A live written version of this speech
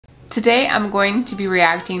Today I'm going to be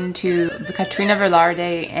reacting to the KATRINA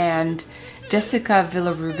Velarde and Jessica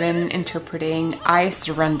Villarubin interpreting I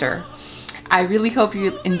Surrender. I really hope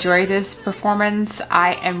you enjoy this performance.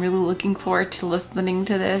 I am really looking forward to listening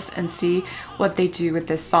to this and see what they do with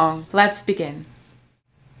this song. Let's begin.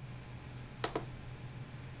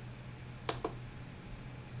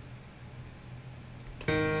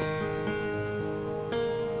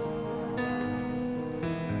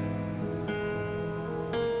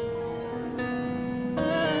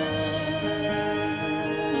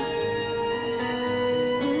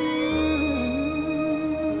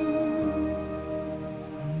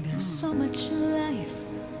 So much life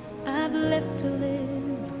I've left to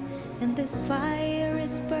live, and this fire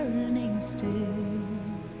is burning still.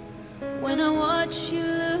 When I watch you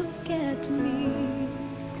look at me,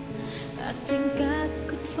 I think I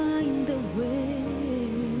could find a way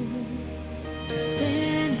to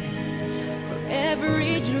stand for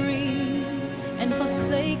every dream and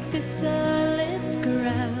forsake this solid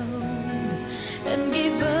ground and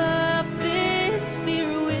give up this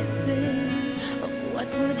fear within of what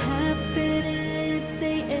would happen if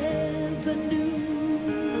they ever knew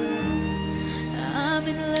I'm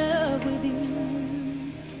in love with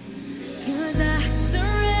you. 'Cause I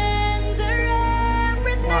surrender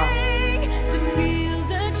everything to feel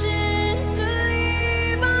the chance to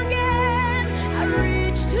live again. I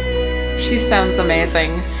reach to you. She sounds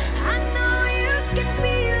amazing. I know you can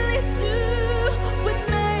feel it too. We'd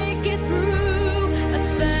make it through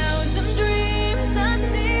 1,000 dreams. I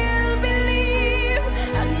still believe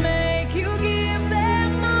I'd make you give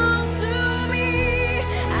them all to me.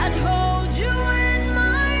 I'd hold you in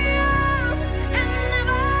my arms and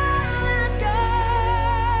never let go.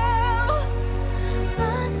 I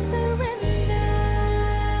surrender.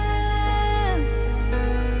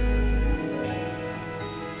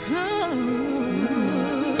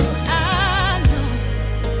 Oh, I know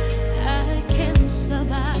I can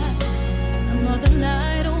survive another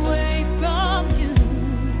night away from you.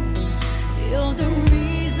 You're the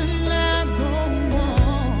reason I go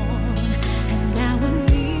on, and now I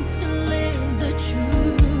need to live the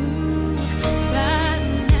truth.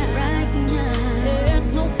 Right now, there's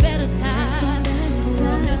no better time.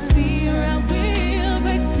 From this fear I will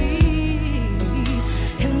break free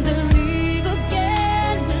and to live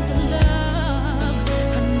again with the love.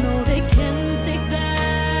 I know they can take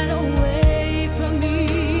that away from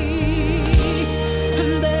me,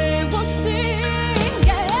 and they will sing,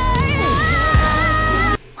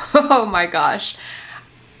 yeah. Oh my gosh.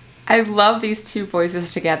 I love these two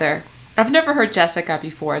voices together. I've never heard Jessica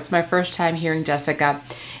before. It's my first time hearing Jessica.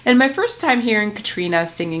 And my first time hearing KATRINA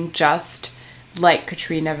singing just like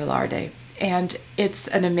KATRINA Velarde. And it's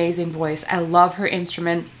an amazing voice. I love her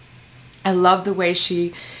instrument. I love the way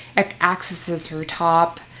she accesses her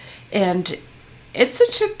top. And it's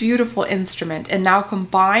such a beautiful instrument. And now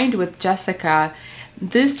combined with Jessica,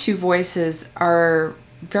 these two voices are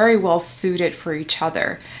very well suited for each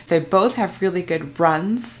other. They both have really good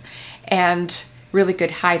runs and really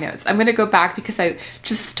good high notes. I'm gonna go back because I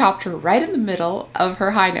just stopped her right in the middle of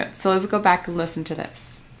her high notes. So let's go back and listen to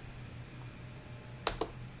this.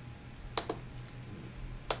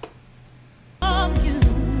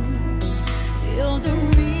 You're the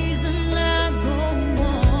reason I go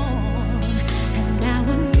on, and now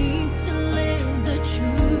I need to live the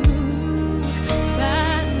truth.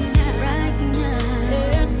 Right now,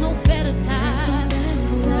 there's no better time.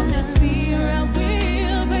 From this fear I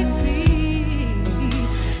will break free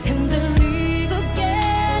and to live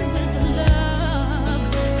again with the love.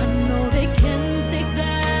 I know they can take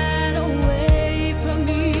that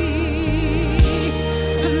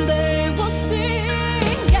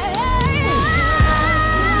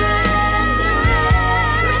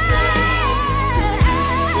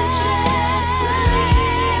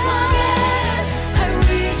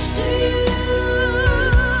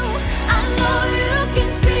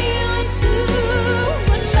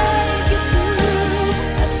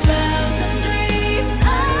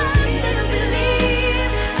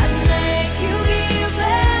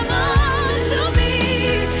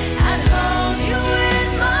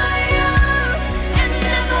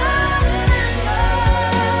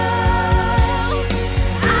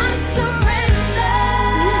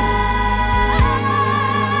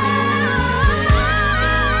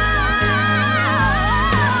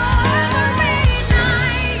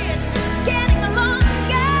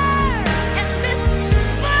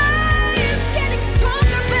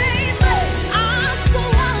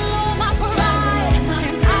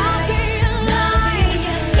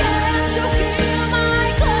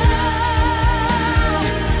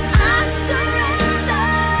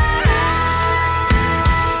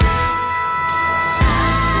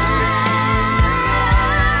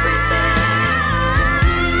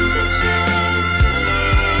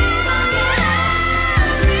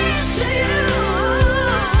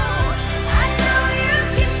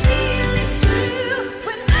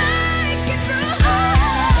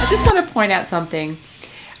just want to point out something.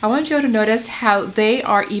 I want you to notice how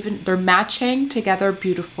they're matching together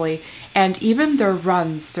beautifully, and even their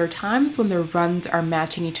runs. There are times when their runs are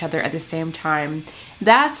matching each other at the same time.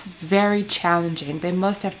 That's very challenging. They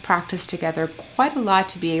must have practiced together quite a lot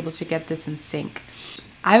to be able to get this in sync.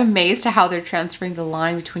 I'm amazed at how they're transferring the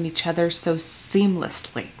line between each other so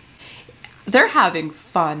seamlessly. They're having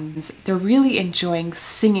fun. They're really enjoying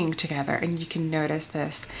singing together, and you can notice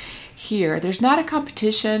this here. There's not a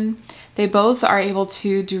competition. They both are able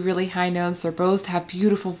to do really high notes. They both have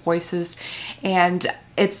beautiful voices, and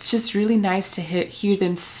it's just really nice to hear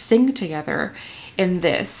them sing together in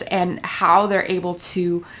this, and how they're able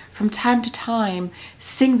to, from time to time,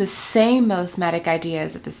 sing the same melismatic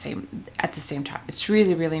ideas at the same time. It's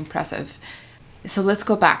really, really impressive. So let's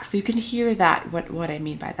go back so you can hear that, what I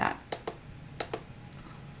mean by that.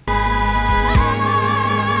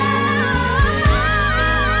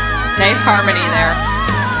 Nice harmony there.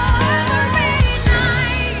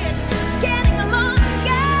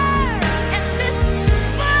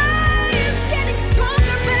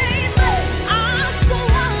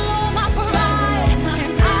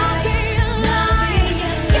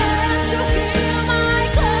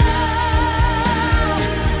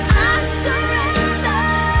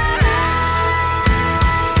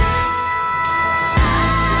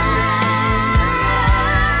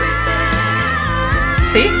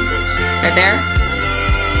 See? Right there.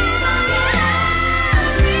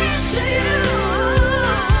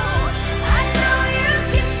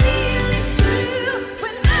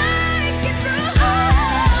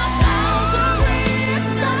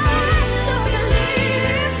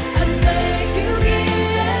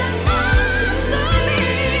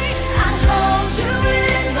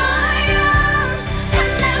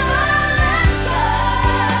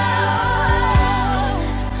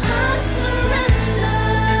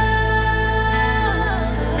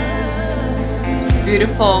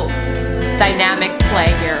 Beautiful dynamic play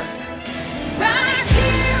here. Right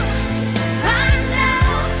here, right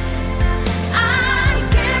now, I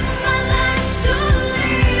give my life to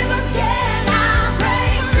live again. I'll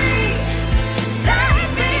break free,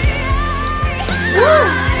 take me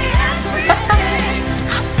everything. I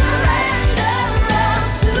surrender all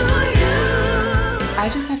to you. I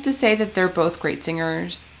just have to say that they're both great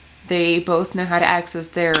singers. They both know how to access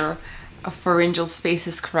their pharyngeal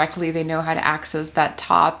spaces correctly. They know how to access that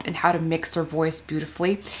top and how to mix their voice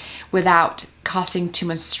beautifully without causing too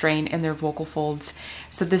much strain in their vocal folds.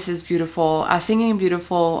 So this is beautiful, singing,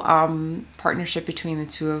 beautiful partnership between the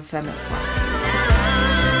two of them as well.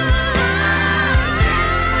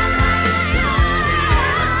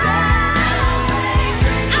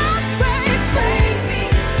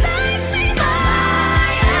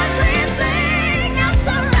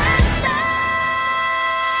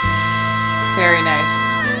 Very nice.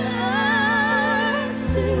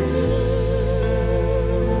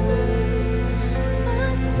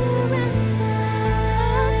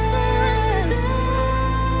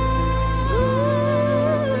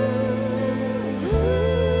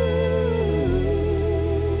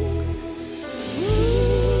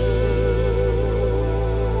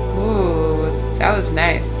 Ooh, that was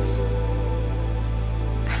nice.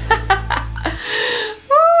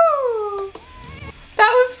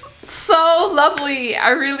 Lovely. I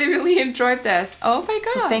really enjoyed this. Oh my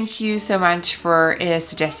gosh. Thank you so much for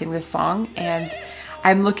suggesting this song, and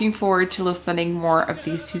I'm looking forward to listening more of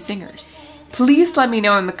these two singers. Please let me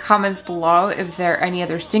know in the comments below if there are any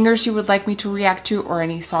other singers you would like me to react to, or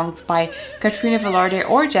any songs by KATRINA VELARDE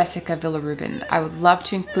or Jessica Villarubin. I would love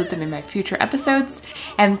to include them in my future episodes.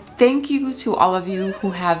 And thank you to all of you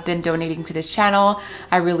who have been donating to this channel.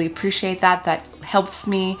 I really appreciate that. That helps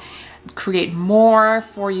me create more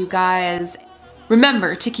for you guys.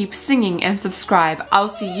 Remember to keep singing and subscribe. I'll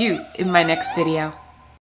see you in my next video.